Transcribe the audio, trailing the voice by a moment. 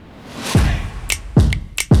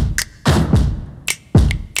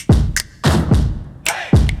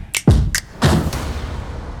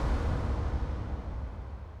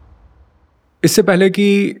इससे पहले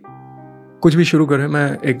कि कुछ भी शुरू करें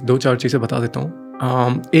मैं एक दो चार चीज़ें बता देता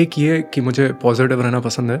हूँ। एक ये कि मुझे पॉजिटिव रहना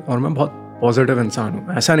पसंद है और मैं बहुत पॉजिटिव इंसान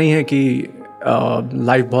हूँ। ऐसा नहीं है कि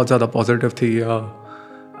लाइफ बहुत ज़्यादा पॉजिटिव थी या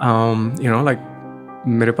लाइक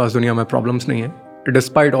मेरे पास दुनिया में प्रॉब्लम्स नहीं है।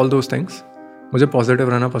 डिस्पाइट ऑल दोज थिंग्स मुझे पॉजिटिव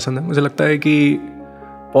रहना पसंद है। मुझे लगता है कि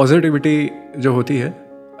पॉजिटिविटी जो होती है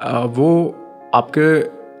वो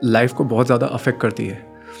आपके लाइफ को बहुत ज़्यादा अफेक्ट करती है,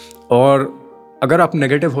 और अगर आप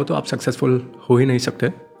नेगेटिव हो तो आप सक्सेसफुल हो ही नहीं सकते।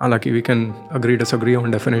 हालांकि we can agree disagree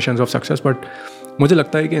on definitions of success, but मुझे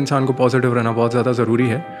लगता है कि इंसान को पॉजिटिव रहना बहुत ज़्यादा ज़रूरी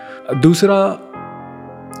है। दूसरा,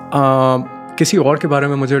 किसी और के बारे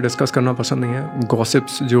में मुझे डिस्कस करना पसंद नहीं है।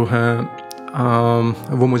 गॉसिप्स जो हैं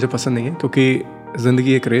वो मुझे पसंद नहीं है, क्योंकि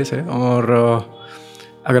ज़िंदगी एक रेस है, और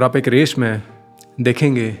अगर आप एक रेस में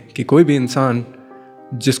देखेंगे कि कोई भी इंसान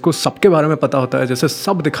जिसको सबके बारे में पता होता है, जैसे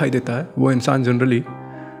सब दिखाई देता है, वो इंसान जनरली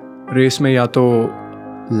रेस में या तो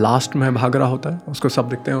लास्ट में भाग रहा होता है, उसको सब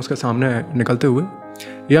दिखते हैं उसके सामने निकलते हुए,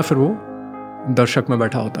 या फिर वो दर्शक में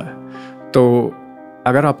बैठा होता है। तो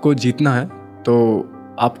अगर आपको जीतना है तो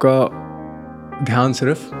आपका ध्यान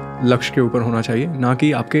सिर्फ लक्ष्य के ऊपर होना चाहिए, ना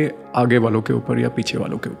कि आपके आगे वालों के ऊपर या पीछे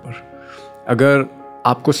वालों के ऊपर। अगर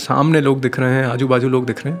आपको सामने लोग दिख रहे हैं, आजू बाजू लोग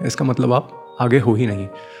दिख रहे हैं, इसका मतलब आप आगे हो ही नहीं।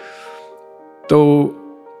 तो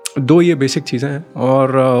दो ये बेसिक चीज़ें हैं।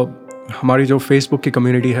 और हमारी जो फेसबुक की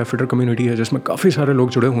कम्युनिटी है, ट्विटर कम्युनिटी है, जिसमें काफ़ी सारे लोग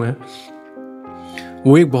जुड़े हुए हैं,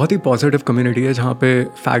 वो एक बहुत ही पॉजिटिव कम्युनिटी है, जहाँ पे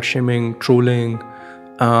फैक्ट शेमिंग, ट्रोलिंग,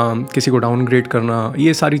 किसी को डाउनग्रेड करना,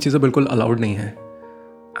 ये सारी चीज़ें बिल्कुल अलाउड नहीं है।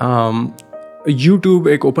 यूट्यूब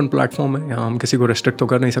एक ओपन प्लेटफॉर्म है, यहाँ हम किसी को रेस्ट्रिक्ट तो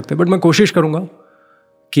कर नहीं सकते, बट मैं कोशिश करूँगा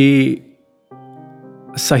कि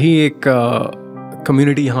सही एक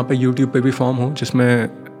कम्युनिटी यहाँ पे यूट्यूब पे भी फॉर्म हो, जिसमें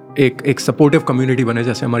एक सपोर्टिव कम्युनिटी बने,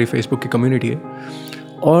 जैसे हमारी फेसबुक की कम्युनिटी है,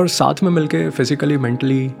 और साथ में मिलके फिजिकली,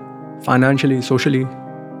 मेंटली, फाइनेंशियली, सोशली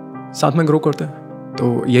साथ में ग्रो करते हैं।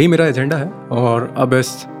 तो यही मेरा एजेंडा है। और अब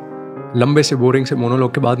इस लंबे से बोरिंग से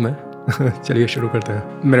मोनोलॉग के बाद में चलिए शुरू करते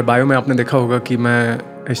हैं। मेरे बायो में आपने देखा होगा कि मैं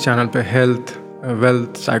इस चैनल पे health,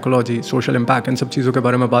 wealth, psychology, social impact, इन सब चीज़ों के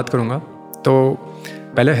बारे में बात करूँगा। तो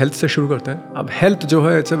पहले हेल्थ से शुरू करते हैं। अब हेल्थ जो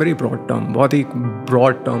है, it's a very broad term, बहुत ही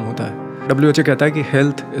ब्रॉड टर्म होता है। WHO कहता है कि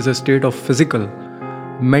health is a state of physical,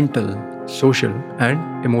 mental, social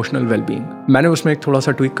and emotional wellbeing. मैंने उसमें एक थोड़ा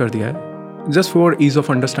सा ट्वीक कर दिया है just for ease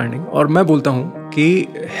of understanding, और मैं बोलता हूँ कि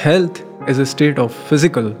health is a state of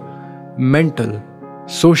physical, mental,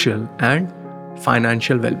 social and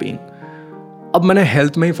financial wellbeing. अब मैंने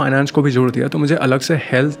हेल्थ में ही फाइनेंस को भी जोड़ दिया, तो मुझे अलग से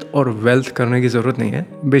हेल्थ और वेल्थ करने की ज़रूरत नहीं है।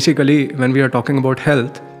 Basically when we are talking about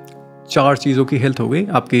health, चार चीज़ों की हेल्थ हो गई।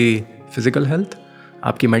 आपकी फिजिकल हेल्थ,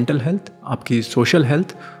 आपकी मेंटल हेल्थ, आपकी सोशल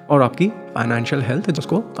हेल्थ और आपकी फाइनेंशियल हेल्थ,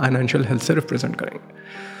 जिसको फाइनेंशियल हेल्थ से रिप्रेजेंट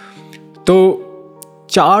करेंगे। तो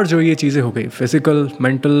चार जो ये चीज़ें हो गई, फिजिकल,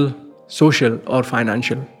 मेंटल, सोशल और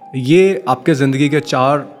फाइनेंशियल, ये आपके ज़िंदगी के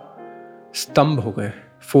चार स्तंभ हो गए,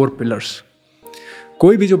 4 पिलर्स।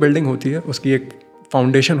 कोई भी जो बिल्डिंग होती है उसकी एक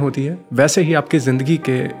फाउंडेशन होती है, वैसे ही आपकी ज़िंदगी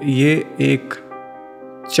के ये एक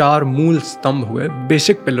 4 मूल स्तंभ हुए,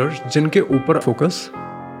 बेसिक पिलर्स, जिनके ऊपर फोकस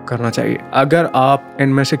करना चाहिए। अगर आप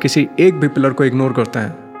इनमें से किसी एक भी पिलर को इग्नोर करते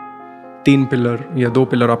हैं, 3 पिलर या 2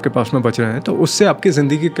 पिलर आपके पास में बच रहे हैं, तो उससे आपकी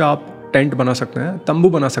ज़िंदगी का आप टेंट बना सकते हैं, तंबू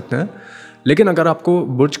बना सकते हैं। लेकिन अगर आपको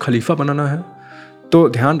बुर्ज खलीफा बनाना है तो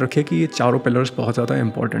ध्यान रखिए कि ये चारों पिलर्स बहुत ज़्यादा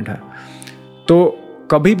इंपॉर्टेंट है। तो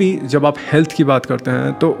कभी भी जब आप हेल्थ की बात करते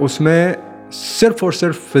हैं तो उसमें सिर्फ और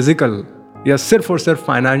सिर्फ फिजिकल या सिर्फ और सिर्फ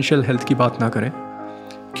फाइनेंशियल हेल्थ की बात ना करें,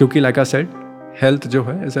 क्योंकि लाइक आई सेड, हेल्थ जो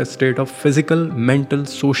है is a state of physical, mental,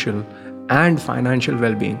 social and financial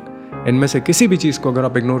wellbeing. इनमें से किसी भी चीज़ को अगर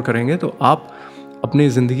आप इग्नोर करेंगे तो आप अपनी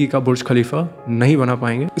ज़िंदगी का बुर्ज खलीफा नहीं बना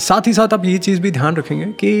पाएंगे। साथ ही साथ आप ये चीज़ भी ध्यान रखेंगे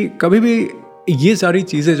कि कभी भी ये सारी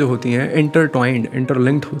चीज़ें जो होती हैं इंटरट्वाइंड,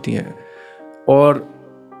 इंटरलिंक्ड होती हैं। और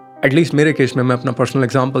एटलीस्ट मेरे केस में, मैं अपना पर्सनल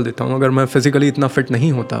एग्जांपल देता हूँ, अगर मैं फिजिकली इतना फिट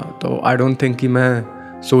नहीं होता तो आई डोंट थिंक कि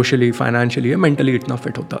मैं सोशली, फाइनेंशियली या मेंटली इतना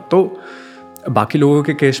फिट होता। तो बाकी लोगों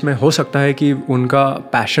के केस में हो सकता है कि उनका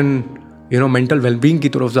पैशन मेंटल वेलबींग की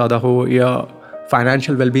तरफ ज़्यादा हो या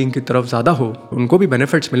फाइनेंशियल वेलबींग की तरफ ज़्यादा हो, उनको भी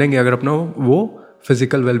बेनिफिट्स मिलेंगे अगर अपना वो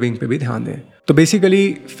फिजिकल वेलबींग पे भी ध्यान दें। तो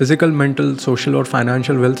बेसिकली फिजिकल, मेंटल, सोशल और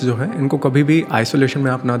फाइनेंशियल वेल्थ जो है, इनको कभी भी आइसोलेशन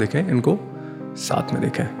में आप ना देखें, इनको साथ में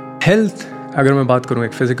देखें। हेल्थ, अगर मैं बात करूँ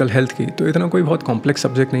एक फिजिकल हेल्थ की, तो इतना कोई बहुत कॉम्प्लेक्स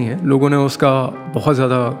सब्जेक्ट नहीं है। लोगों ने उसका बहुत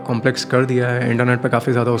ज़्यादा कॉम्प्लेक्स कर दिया है, इंटरनेट पे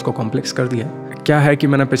काफ़ी ज़्यादा उसको कॉम्प्लेक्स कर दिया है। क्या है कि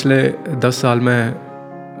मैंने पिछले 10 साल में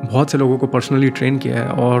बहुत से लोगों को पर्सनली ट्रेन किया है,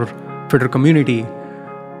 और ट्विटर कम्युनिटी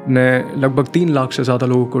ने लगभग 3 लाख से ज़्यादा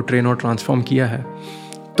लोगों को ट्रेन और ट्रांसफॉर्म किया है।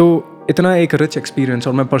 तो इतना एक रिच एक्सपीरियंस,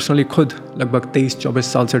 और मैं पर्सनली खुद लगभग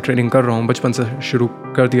 23-24 साल से ट्रेनिंग कर रहा हूँ, बचपन से शुरू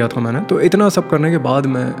कर दिया था मैंने। तो इतना सब करने के बाद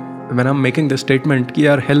में when I am making the statement कि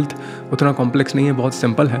यार हेल्थ उतना कॉम्प्लेक्स नहीं है, बहुत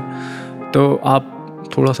सिंपल है, तो आप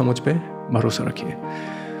थोड़ा सा मुझ पे भरोसा रखिए।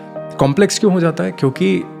 कॉम्प्लेक्स क्यों हो जाता है?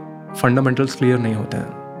 क्योंकि फंडामेंटल्स क्लियर नहीं होते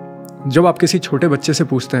हैं। जब आप किसी छोटे बच्चे से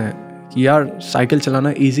पूछते हैं कि यार साइकिल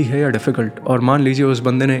चलाना ईजी है या डिफ़िकल्ट, और मान लीजिए उस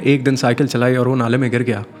बंदे ने एक दिन साइकिल चलाई और वो नाले में गिर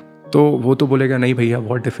गया, तो वो तो बोलेगा नहीं भैया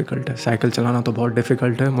बहुत डिफ़िकल्ट है, साइकिल चलाना तो बहुत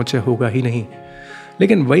डिफ़िकल्ट है, मुझसे होगा ही नहीं।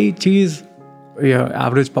 लेकिन वही चीज़ या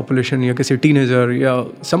एवरेज पॉपुलेशन या किसी टीनेजर या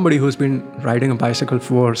somebody who's been riding a bicycle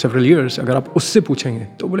for several years, अगर आप उससे पूछेंगे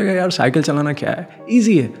तो बोलेगा यार साइकिल चलाना क्या है,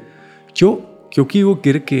 ईजी है। क्यों? क्योंकि वो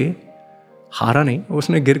गिर के हारा नहीं,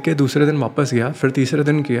 उसने गिर के दूसरे दिन वापस गया, फिर तीसरे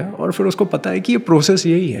दिन किया, और फिर उसको पता है कि ये प्रोसेस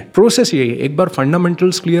यही है। एक बार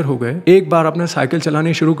फंडामेंटल्स क्लियर हो गए, एक बार आपने साइकिल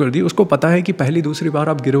चलानी शुरू कर दी, उसको पता है कि पहली दूसरी बार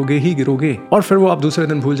आप गिरोगे ही गिरोगे, और फिर वो आप दूसरे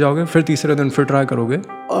दिन भूल जाओगे, फिर तीसरे दिन फिर ट्राई करोगे,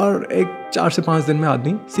 और एक 4 से 5 दिन में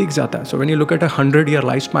आदमी सीख जाता है। So when you look at 100 year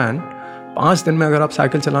life span, 5 दिन में अगर आप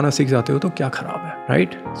साइकिल चलाना सीख जाते हो तो क्या खराब है,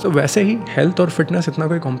 राइट? सो वैसे ही हेल्थ और फिटनेस इतना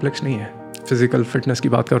कोई कॉम्प्लेक्स नहीं है। फिजिकल फिटनेस की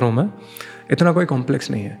बात कर रहा हूँ मैं, इतना कोई कॉम्प्लेक्स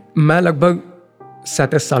नहीं है। मैं लगभग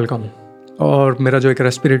 37 साल का हूँ और मेरा जो एक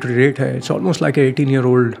रेस्पिरेटरी रेट है, it's almost like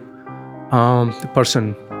 18-year-old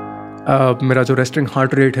person. मेरा जो रेस्टिंग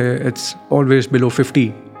हार्ट रेट है, it's always below 50।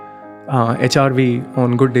 HRV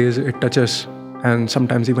on good days it touches and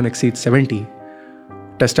sometimes even exceeds 70।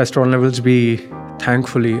 Testosterone levels भी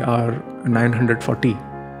थैंकफुली आर 940।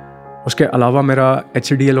 उसके अलावा मेरा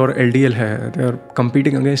HDL और LDL है, they are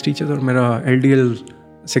competing against each other. मेरा LDL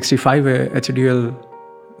 65 है, HDL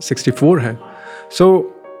 64 है। सो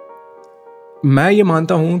मैं ये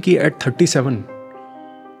मानता हूँ कि eight 37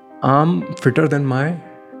 I am fitter then माई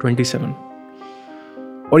 27।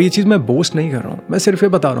 और ये चीज़ मैं बोस्ट नहीं कर रहा हूँ, मैं सिर्फ ये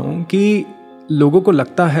बता रहा हूँ कि लोगों को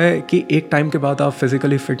लगता है कि एक टाइम के बाद आप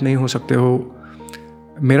फिज़िकली फिट नहीं हो सकते हो।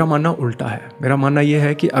 मेरा मानना उल्टा है। मेरा मानना ये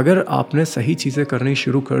है कि अगर आपने सही चीज़ें करनी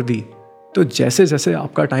शुरू कर दी तो जैसे जैसे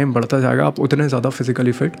आपका टाइम बढ़ता जाएगा आप उतने ज़्यादा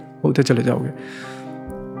फिज़िकली फिट होते चले जाओगे।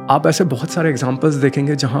 आप ऐसे बहुत सारे एग्जांपल्स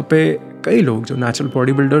देखेंगे जहाँ पे कई लोग जो नेचुरल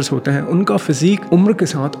बॉडी बिल्डर्स होते हैं उनका फिजिक उम्र के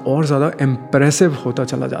साथ और ज़्यादा इम्प्रेसिव होता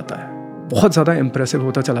चला जाता है, बहुत ज़्यादा इम्प्रेसिव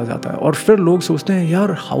होता चला जाता है। और फिर लोग सोचते हैं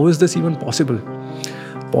यार how is this even possible?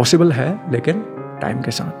 Possible है, लेकिन टाइम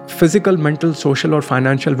के साथ। फिजिकल, मेंटल, सोशल और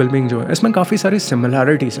फाइनेंशियल वेलबींग जो है, इसमें काफ़ी सारी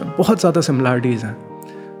सिमिलैरिटीज़ हैं, बहुत ज़्यादा सिमिलैरिटीज़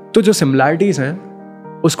हैं। तो जो सिमिलैरिटीज़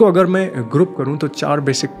हैं उसको अगर मैं ग्रुप करूँ तो 4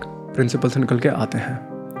 बेसिक प्रिंसिपल्स निकल के आते हैं।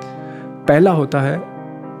 पहला होता है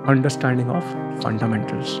अंडरस्टैंडिंग ऑफ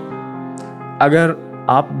फंडामेंटल्स। अगर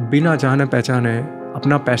आप बिना जाने पहचाने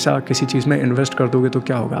अपना पैसा किसी चीज़ में इन्वेस्ट कर दोगे तो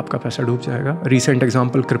क्या होगा? आपका पैसा डूब जाएगा। Recent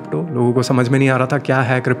example crypto. लोगों को समझ में नहीं आ रहा था क्या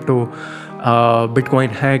है क्रिप्टो, बिटकॉइन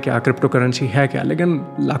है क्या, क्रिप्टो करेंसी है क्या, लेकिन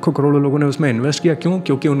लाखों करोड़ों लोगों ने उसमें इन्वेस्ट किया। क्यों?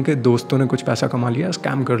 क्योंकि उनके दोस्तों ने कुछ पैसा कमा लिया,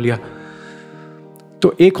 स्कैम कर लिया।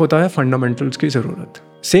 तो एक होता है फंडामेंटल्स की ज़रूरत।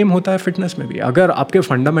 सेम होता है फिटनेस में भी। अगर आपके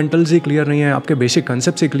फंडामेंटल्स ही क्लियर नहीं है, आपके बेसिक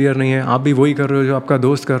कंसेप्ट ही क्लियर नहीं है, आप भी वही कर रहे हो जो आपका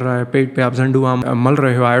दोस्त कर रहा है, पेट पे आप झंडू आम मल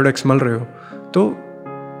रहे हो, आयोडेक्स मल रहे हो, तो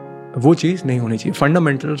वो चीज़ नहीं होनी चाहिए।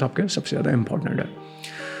 फंडामेंटल्स आपके सबसे ज़्यादा इंपॉर्टेंट है।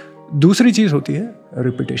 दूसरी चीज़ होती है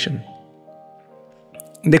रिपीटेशन।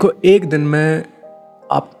 देखो, एक दिन में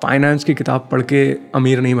आप फाइनेंस की किताब पढ़ के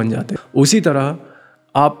अमीर नहीं बन जाते। उसी तरह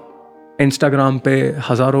आप इंस्टाग्राम पे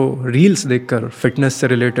हज़ारों रील्स देखकर फिटनेस से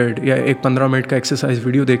रिलेटेड या एक 15 मिनट का एक्सरसाइज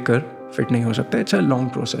वीडियो देखकर फिट नहीं हो सकते। It's a long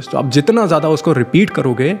process. तो आप जितना ज़्यादा उसको रिपीट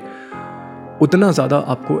करोगे उतना ज़्यादा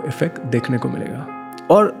आपको इफेक्ट देखने को मिलेगा,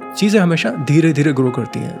 और चीज़ें हमेशा धीरे धीरे ग्रो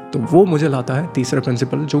करती हैं। तो वो मुझे लाता है तीसरा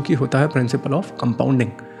प्रिंसिपल, जो कि होता है प्रिंसिपल ऑफ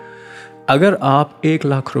कंपाउंडिंग। अगर आप 1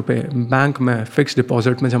 लाख रुपए बैंक में फिक्स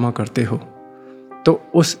डिपॉजिट में जमा करते हो तो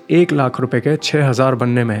उस 1 लाख रुपए के 6,000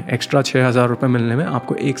 बनने में, एक्स्ट्रा 6,000 रुपये मिलने में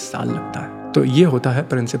आपको 1 साल लगता है। तो ये होता है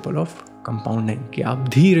प्रिंसिपल ऑफ कंपाउंडिंग, कि आप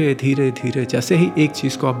धीरे धीरे धीरे जैसे ही एक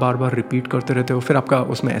चीज़ को आप बार बार रिपीट करते रहते हो, फिर आपका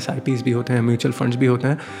उसमें SIPs भी होते हैं, म्यूचुअल फंड्स भी होते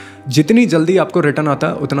हैं, जितनी जल्दी आपको रिटर्न आता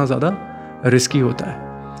है उतना ज़्यादा रिस्की होता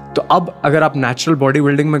है। तो अब अगर आप नेचुरल बॉडी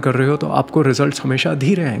बिल्डिंग में कर रहे हो तो आपको रिजल्ट्स हमेशा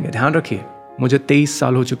धीरे आएंगे। ध्यान रखिए, मुझे 23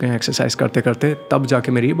 साल हो चुके हैं एक्सरसाइज करते करते, तब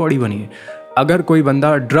जाके मेरी ये बॉडी बनी है। अगर कोई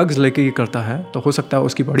बंदा ड्रग्स लेके ये करता है तो हो सकता है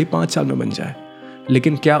उसकी बॉडी 5 साल में बन जाए,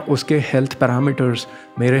 लेकिन क्या उसके हेल्थ पैरामीटर्स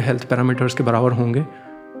मेरे हेल्थ पैरामीटर्स के बराबर होंगे?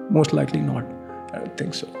 Most likely not, I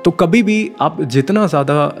think so. तो कभी भी आप जितना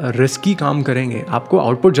ज़्यादा रिस्की काम करेंगे आपको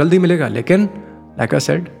आउटपुट जल्दी मिलेगा, लेकिन लाइक आई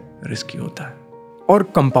सेड रिस्की होता है। और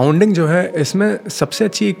कंपाउंडिंग जो है, इसमें सबसे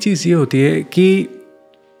अच्छी एक चीज़ ये होती है कि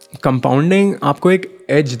कंपाउंडिंग आपको एक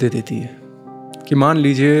एज दे देती है कि मान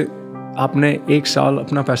लीजिए आपने 1 साल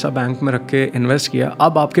अपना पैसा बैंक में रख के इन्वेस्ट किया,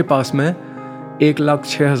 अब आपके पास में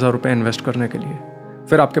 1,06,000 रुपये इन्वेस्ट करने के लिए,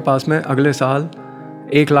 फिर आपके पास में अगले साल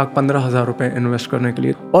 1,15,000 रुपये इन्वेस्ट करने के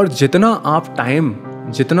लिए। और जितना आप टाइम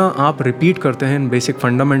जितना आप रिपीट करते हैं इन बेसिक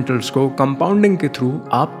फंडामेंटल्स को, कंपाउंडिंग के थ्रू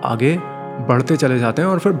आप आगे बढ़ते चले जाते हैं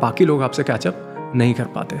और फिर बाकी लोग आपसे कैचअप नहीं कर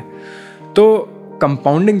पाते। तो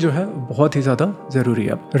कंपाउंडिंग जो है बहुत ही ज़्यादा ज़रूरी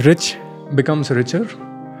है। Rich becomes richer,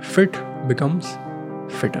 fit becomes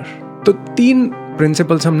fitter. तो 3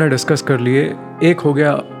 प्रिंसिपल्स हमने डिस्कस कर लिए। एक हो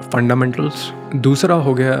गया फंडामेंटल्स, दूसरा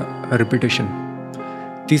हो गया रिपीटेशन,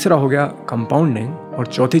 तीसरा हो गया कंपाउंडिंग और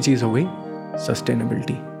चौथी चीज़ हो गई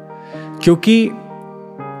सस्टेनेबिलिटी। क्योंकि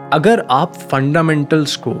अगर आप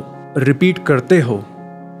फंडामेंटल्स को रिपीट करते हो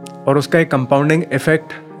और उसका एक कंपाउंडिंग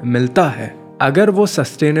इफेक्ट मिलता है, अगर वो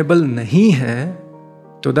सस्टेनेबल नहीं है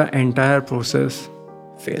तो द एंटायर प्रोसेस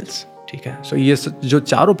फेल्स। ठीक है, सो ये जो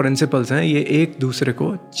चारों प्रिंसिपल्स हैं ये एक दूसरे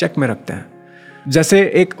को चेक में रखते हैं। जैसे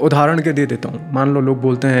एक उदाहरण के दे देता हूँ, मान लो लोग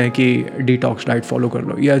बोलते हैं कि डिटॉक्स डाइट फॉलो कर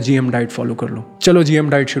लो या जीएम डाइट फॉलो कर लो। चलो जीएम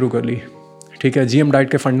डाइट शुरू कर ली, ठीक है। जीएम डाइट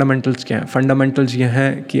के फंडामेंटल्स क्या हैं? फंडामेंटल्स ये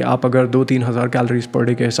हैं कि आप अगर 2-3 हज़ार कैलोरीज पर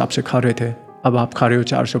डे के हिसाब से खा रहे थे, अब आप खा रहे हो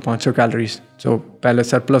 400-500 कैलोरीज, जो पहले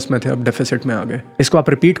सरप्लस में थे अब डेफिसिट में आ गए। इसको आप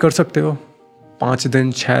रिपीट कर सकते हो 5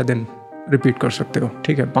 दिन 6 दिन रिपीट कर सकते हो,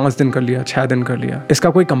 ठीक है। 5 दिन कर लिया, 6 दिन कर लिया। इसका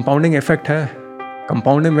कोई कंपाउंडिंग इफेक्ट है?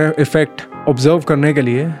 कंपाउंडिंग इफेक्ट ऑब्जर्व करने के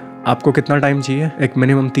लिए आपको कितना टाइम चाहिए? एक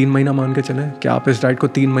मिनिमम 3 महीना मान के चलें। क्या आप इस डाइट को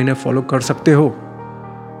 3 महीने फॉलो कर सकते हो?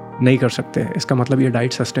 नहीं कर सकते। इसका मतलब ये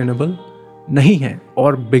डाइट सस्टेनेबल नहीं है।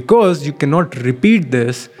 और because you can not repeat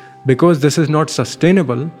this, because this is not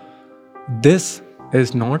sustainable, this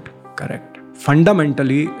is not correct.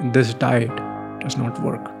 Fundamentally this diet does not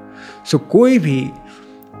work. सो कोई भी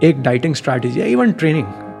एक डाइटिंग स्ट्रैटेजी या इवन ट्रेनिंग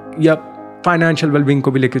या फाइनेंशियल वेलबींग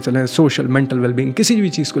को भी लेके चलें, सोशल मेंटल वेलबींग, किसी भी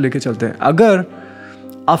चीज़ को लेके चलते हैं, अगर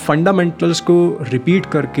आप फंडामेंटल्स को रिपीट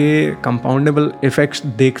करके कंपाउंडेबल इफेक्ट्स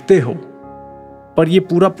देखते हो पर ये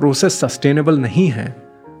पूरा प्रोसेस सस्टेनेबल नहीं है,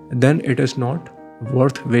 then it is not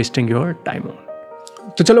worth wasting your time on.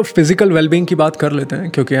 तो चलो फिजिकल वेलबींग की बात कर लेते हैं,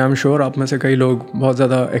 क्योंकि आई एम श्योर आप में से कई लोग बहुत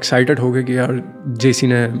ज़्यादा एक्साइटेड हो गए कि यार जेसी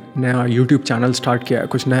ने नया यूट्यूब चैनल स्टार्ट किया है,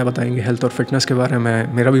 कुछ नया बताएंगे हेल्थ और फिटनेस के बारे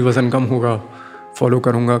में, मेरा भी वज़न कम होगा, फॉलो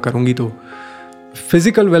करूँगी। तो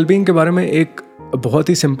फिज़िकल वेलबींग के बारे में एक बहुत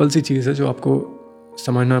ही सिंपल सी चीज़ है जो आपको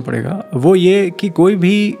समझना पड़ेगा। वो ये कि कोई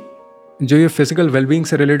भी जो ये फिज़िकल वेलबींग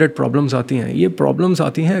से रिलेटेड प्रॉब्लम्स आती हैं, ये प्रॉब्लम्स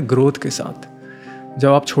आती हैं ग्रोथ के साथ। जब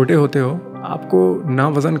आप छोटे होते हो आपको ना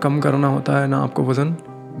वज़न कम करना होता है ना आपको वज़न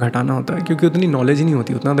घटाना होता है, क्योंकि उतनी नॉलेज ही नहीं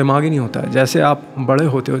होती, उतना दिमाग ही नहीं होता है। जैसे आप बड़े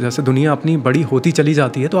होते हो, जैसे दुनिया अपनी बड़ी होती चली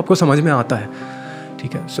जाती है तो आपको समझ में आता है,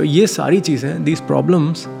 ठीक है। सो ये सारी चीज़ें, these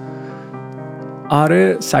problems R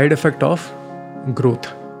A side effect of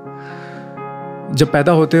growth. जब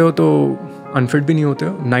पैदा होते हो तो अनफिट भी नहीं होते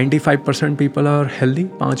हो। 95% पीपल आर हेल्दी,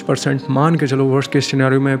 5% मान के चलो वर्स्ट केस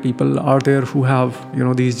सिनेरियो में people are there who have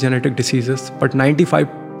these genetic diseases, but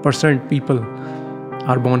 95% people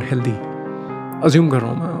are born healthy. Assume कर रहा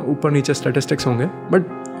हूँ मैं, ऊपर नीचे स्टैटिस्टिक्स होंगे, but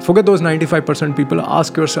forget those 95% people.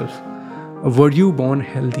 Ask yourself, were you born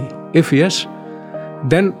healthy? If yes,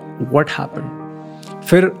 then what happened?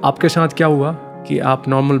 फिर आपके साथ क्या हुआ कि आप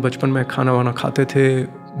नॉर्मल बचपन में खाना वाना खाते थे,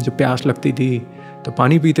 जब प्यास लगती थी तो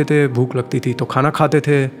पानी पीते थे, भूख लगती थी तो खाना खाते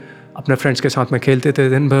थे, अपने फ्रेंड्स के साथ में खेलते थे,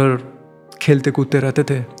 दिन भर खेलते कूदते रहते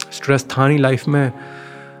थे, स्ट्रेस था नहीं लाइफ में,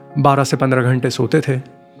 12 से 15 घंटे सोते थे।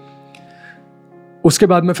 उसके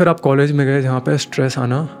बाद में फिर आप कॉलेज में गए जहाँ पे स्ट्रेस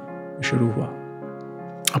आना शुरू हुआ।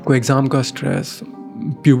 आपको एग्ज़ाम का स्ट्रेस,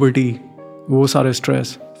 प्यूबर्टी, वो सारे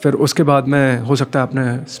स्ट्रेस। फिर उसके बाद में हो सकता है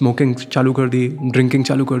आपने स्मोकिंग चालू कर दी, ड्रिंकिंग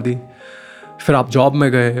चालू कर दी। फिर आप जॉब में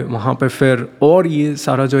गए, वहाँ पे फिर और ये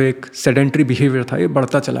सारा जो एक सेडेंट्री बिहेवियर था ये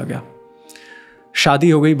बढ़ता चला गया। शादी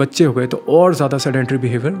हो गई, बच्चे हो गए तो और ज़्यादा सेडेंट्री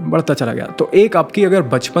बिहेवियर बढ़ता चला गया। तो एक आपकी अगर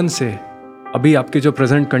बचपन से अभी आपकी जो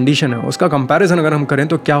प्रेजेंट कंडीशन है उसका कंपैरिजन अगर हम करें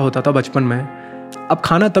तो क्या होता था बचपन में? आप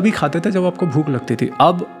खाना तभी खाते थे जब आपको भूख लगती थी।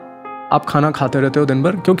 अब आप खाना खाते रहते हो दिन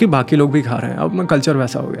भर क्योंकि बाकी लोग भी खा रहे हैं। अब अपना कल्चर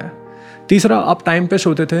वैसा हो गया है। तीसरा, आप टाइम पे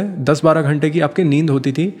सोते थे, 10-12 घंटे की आपकी नींद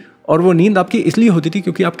होती थी, और वो नींद आपकी इसलिए होती थी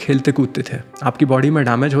क्योंकि आप खेलते कूदते थे। आपकी बॉडी में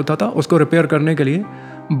डैमेज होता था, उसको रिपेयर करने के लिए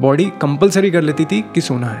बॉडी कंपलसरी कर लेती थी कि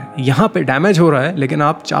सोना है। यहाँ पे डैमेज हो रहा है लेकिन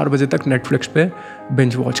आप 4 बजे तक नेटफ्लिक्स पे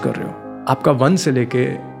बिंज वॉच कर रहे हो। आपका 1 से लेके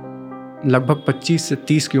लगभग 25 से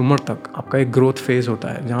 30 की उम्र तक आपका एक ग्रोथ फेज होता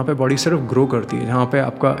है जहाँ पे बॉडी सिर्फ ग्रो करती है, जहाँ पे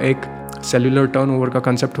आपका एक सेल्यूलर टर्नओवर का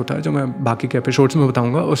कंसेप्ट होता है जो मैं बाकी के एपिसोड्स में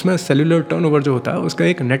बताऊंगा। उसमें सेल्यूलर टर्नओवर जो होता है उसका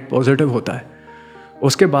एक नेट पॉजिटिव होता है।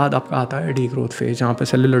 उसके बाद आपका आता है डी ग्रोथ फेज जहाँ पे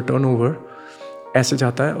सेल्यूलर टर्नओवर ऐसे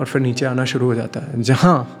जाता है और फिर नीचे आना शुरू हो जाता है,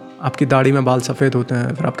 जहाँ आपकी दाढ़ी में बाल सफ़ेद होते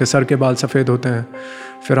हैं, फिर आपके सर के बाल सफ़ेद होते हैं,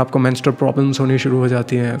 फिर आपको मेंस्ट्रुअल प्रॉब्लम्स होनी शुरू हो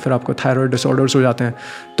जाती हैं, फिर आपको थायराइड डिसऑर्डर्स हो जाते हैं।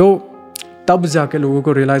 तो तब जाके लोगों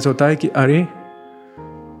को रियलाइज़ होता है कि अरे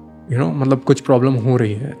मतलब कुछ प्रॉब्लम हो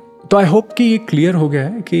रही है। तो आई होप कि ये क्लियर हो गया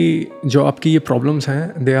है कि जो आपकी ये प्रॉब्लम्स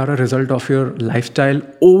हैं they are a result of your lifestyle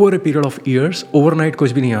over a period of years. Overnight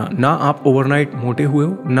कुछ भी नहीं आया, ना आप ओवरनाइट मोटे हुए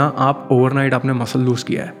हो, ना आप ओवरनाइट आपने मसल लूज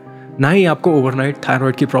किया है, ना ही आपको ओवरनाइट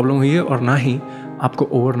थायराइड की प्रॉब्लम हुई है, और ना ही आपको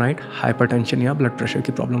ओवरनाइट हाइपरटेंशन या ब्लड प्रेशर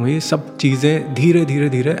की प्रॉब्लम हुई है। सब चीज़ें धीरे धीरे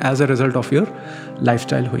धीरे as a result of your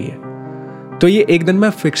lifestyle हुई है। तो ये एक दिन में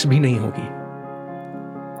फिक्स भी नहीं होगी।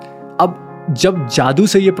 अब जब जादू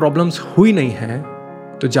से ये प्रॉब्लम्स हुई नहीं है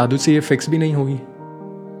तो जादू से ये फिक्स भी नहीं होगी।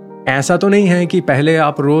 ऐसा तो नहीं है कि पहले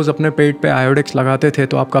आप रोज अपने पेट पे आयोडेक्स लगाते थे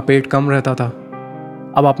तो आपका पेट कम रहता था,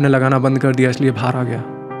 अब आपने लगाना बंद कर दिया इसलिए बाहर आ गया,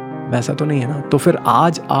 वैसा तो नहीं है ना। तो फिर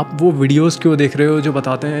आज आप वो वीडियोस क्यों देख रहे हो जो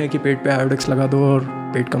बताते हैं कि पेट पे आयोडेक्स लगा दो और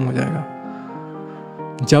पेट कम हो जाएगा?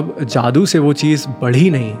 जब जादू से वो चीज़ बढ़ी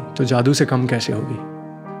नहीं तो जादू से कम कैसे होगी?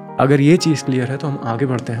 अगर ये चीज़ क्लियर है तो हम आगे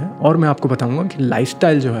बढ़ते हैं और मैं आपको बताऊंगा कि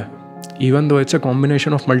लाइफस्टाइल जो है, even though it's a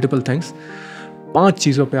combination of multiple things, 5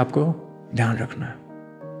 चीज़ों पे आपको ध्यान रखना है।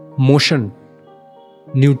 Motion,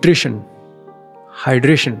 nutrition,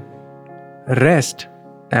 hydration, rest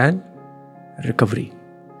and recovery,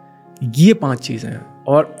 ये 5 चीज़ें हैं।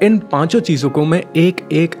 और इन 5 चीज़ों को मैं एक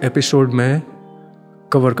एक एपिसोड में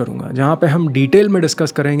कवर करूंगा, जहाँ पे हम डिटेल में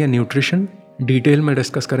डिस्कस करेंगे न्यूट्रिशन, डिटेल में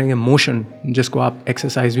डिस्कस करेंगे मोशन जिसको आप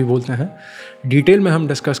एक्सरसाइज भी बोलते हैं, डिटेल में हम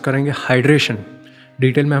डिस्कस करेंगे हाइड्रेशन,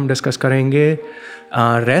 डिटेल में हम डिस्कस करेंगे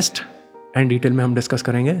रेस्ट एंड डिटेल में हम डिस्कस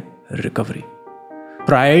करेंगे रिकवरी।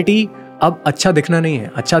 प्रायोरिटी अब अच्छा दिखना नहीं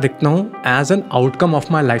है, अच्छा दिखना हूँ as an outcome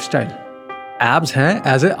of my lifestyle. Abs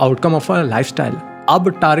हैं as a outcome of my lifestyle. अब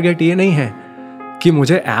टारगेट ये नहीं है कि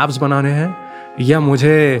मुझे एब्स बनाने हैं या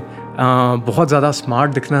मुझे बहुत ज़्यादा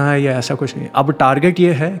स्मार्ट दिखना है या ऐसा कुछ नहीं। अब टारगेट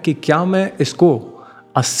ये है कि क्या मैं इसको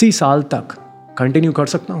 80 साल तक कंटिन्यू कर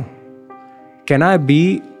सकता हूँ? Can I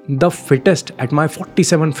be the fittest at my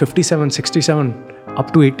 47, 57, 67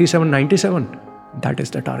 up to 87, 97? That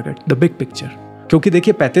is the target, the big picture. क्योंकि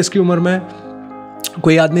देखिए 35 की उम्र में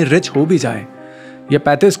कोई आदमी रिच हो भी जाए या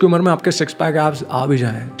 35 की उम्र में आपके 6 पैक एब्स आ भी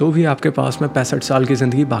जाएं तो भी आपके पास में 65 साल की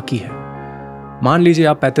ज़िंदगी बाकी है। मान लीजिए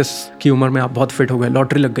आप 35 की उम्र में आप बहुत फिट हो गए,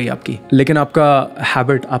 लॉटरी लग गई आपकी, लेकिन आपका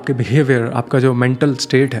हैबिट, आपके बिहेवियर, आपका जो मेंटल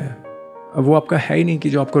स्टेट है वो आपका है ही नहीं कि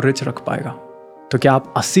जो आपको रिच रख पाएगा। तो क्या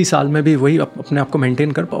आप 80 साल में भी वही अपने आप को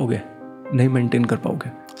मेंटेन कर पाओगे? नहीं मेंटेन कर पाओगे,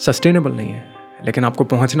 सस्टेनेबल नहीं है। लेकिन आपको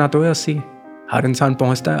पहुंचना तो है 80, हर इंसान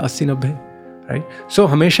पहुंचता है 80, 90, राइट। सो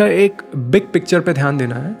हमेशा एक बिग पिक्चर पे ध्यान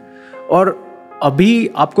देना है। और अभी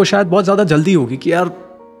आपको शायद बहुत ज़्यादा जल्दी होगी कि यार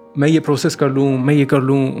मैं ये प्रोसेस कर लूँ, मैं ये कर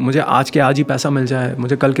लूँ, मुझे आज के आज ही पैसा मिल जाए,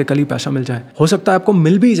 मुझे कल के कल ही पैसा मिल जाए। हो सकता है आपको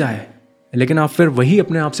मिल भी जाए, लेकिन आप फिर वही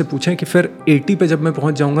अपने आप से पूछें कि फिर 80 पे जब मैं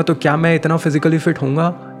पहुंच जाऊंगा तो क्या मैं इतना फिजिकली फिट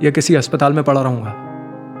होऊंगा या किसी अस्पताल में पड़ा रहूँगा?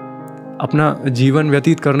 अपना जीवन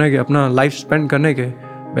व्यतीत करने के, अपना लाइफ स्पेंड करने के,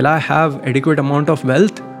 will I have adequate amount of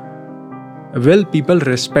wealth? Will people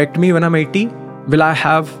respect me when I'm 80? Will I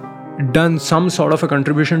have done some sort of a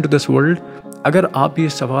contribution to this world? अगर आप ये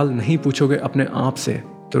सवाल नहीं पूछोगे अपने आप से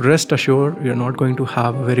तो rest assured you are not going to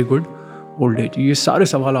have a very good old age. ये सारे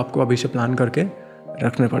सवाल आपको अभी से प्लान करके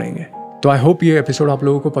रखने पड़ेंगे। तो आई होप ये एपिसोड आप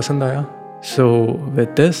लोगों को पसंद आया। So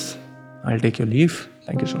with this I will take your leave.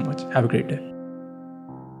 Thank you so much, have a great day.